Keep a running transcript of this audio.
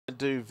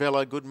Do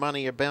Vella. Good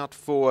money about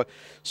for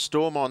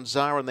Storm on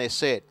Zar, and they're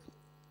set.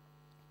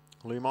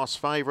 Lumos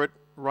favourite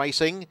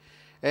racing.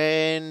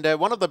 And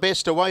one of the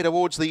best away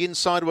towards the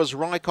inside was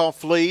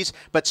Rykoff Lees,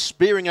 but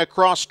spearing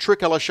across,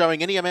 Tricolor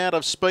showing any amount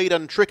of speed,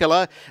 and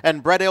Tricolor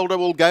and Brad Elder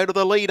will go to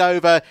the lead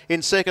over.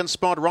 In second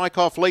spot,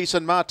 Rykoff Lees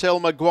and Martel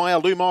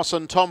Maguire. Lumos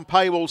and Tom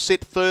Pay will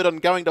sit third,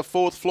 and going to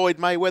fourth, Floyd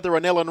Mayweather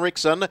and Ellen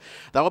Rickson.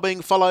 They were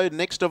being followed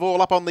next of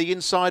all up on the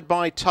inside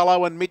by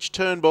Tullow and Mitch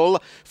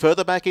Turnbull.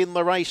 Further back in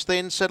the race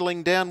then,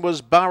 settling down, was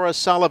Burra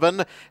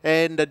Sullivan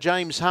and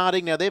James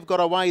Harding. Now they've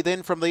got away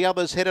then from the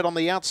others, headed on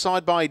the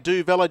outside by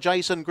Do Vella.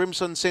 Jason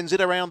Grimson sends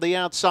it around the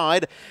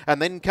outside,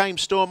 and then came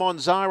Storm on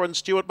Zara and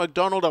Stuart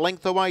McDonald a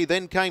length away.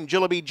 Then came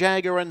Jillaby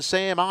Jagger and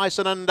Sam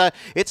Ison, and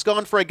it's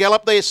gone for a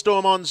gallop there,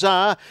 Storm on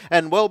Zara.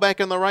 And well back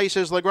in the race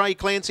is the Grey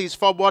Clancy's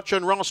Fob Watch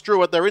and Ross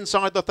Druitt. They're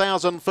inside the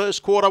 1,000.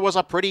 First quarter was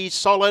a pretty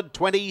solid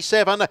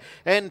 27,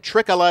 and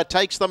Tricolor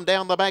takes them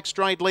down the back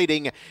straight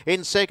leading.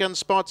 In second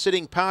spot,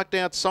 sitting parked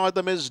outside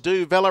them, is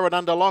Do Vella, and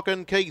under lock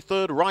and key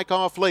third,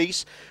 Rykoff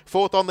Lease.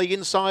 Fourth on the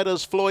inside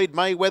is Floyd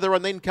Mayweather,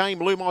 and then came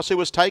Lumos, who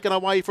was taken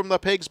away from the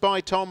pegs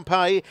by Tom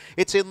Pay.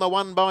 It's in the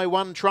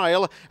 1-by-1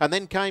 trail, and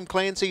then came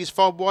Clancy's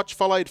Fob Watch,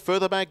 followed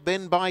further back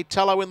then by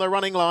Tullow in the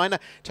running line.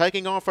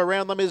 Taking off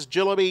around them is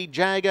Jillaby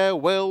Jagger,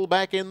 well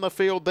back in the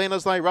field then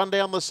as they run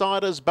down the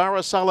side as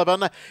Burra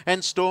Sullivan,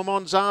 and Storm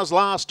on Zar's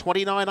last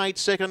 29.8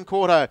 second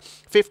quarter.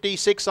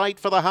 56.8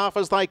 for the half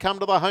as they come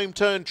to the home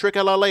turn.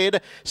 Tricolor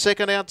led.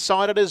 Second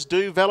outside it is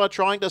Do Vella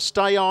trying to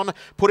stay on.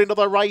 Put into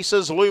the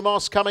races.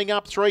 Lumos coming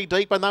up 3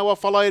 deep, and they were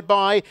followed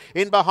by,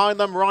 in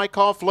behind them,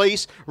 Rykoff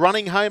Lease.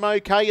 Running home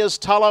okay as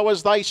Tullow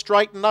as they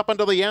straighten up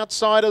into the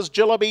outside as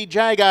Jillaby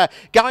Jagger.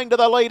 Going to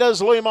the leaders,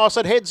 Lumos.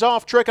 It heads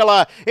off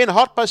Tricolor. In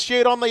hot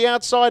pursuit on the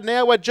outside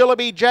now with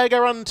Jillaby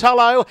Jagger and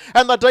Tullow.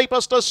 And the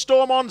deepest is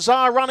Storm on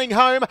Zar running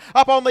home.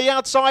 Up on the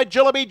outside,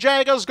 Jillaby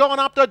Jagger's gone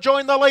up to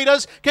join the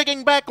leaders.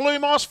 Kicking back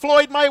Lumos.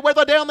 Floyd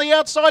Mayweather down the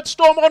outside.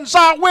 Storm on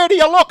Zar. Where do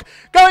you look?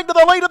 Going to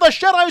the lead of the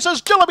shadows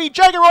is Jillaby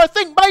Jagger. I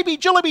think maybe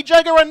Jillaby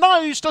Jagger a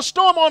nose to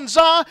Storm on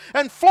Zar.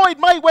 And Floyd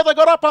Mayweather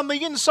got up on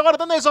the inside. And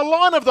then there's a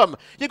line of them.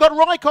 You've got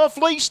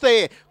Rykoff Lease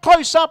there.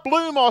 Close up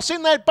Lumos,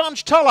 in that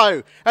bunch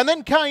Tullow, and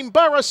then came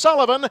Burra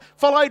Sullivan,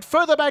 followed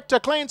further back to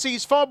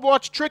Clancy's Fob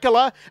Watch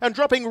Tricolor, and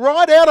dropping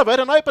right out of it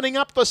and opening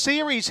up the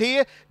series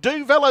here.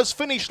 Do Vella's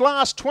finished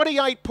last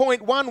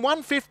 28.1,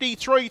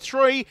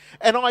 153.3,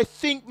 and I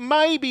think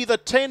maybe the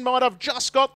 10 might have just got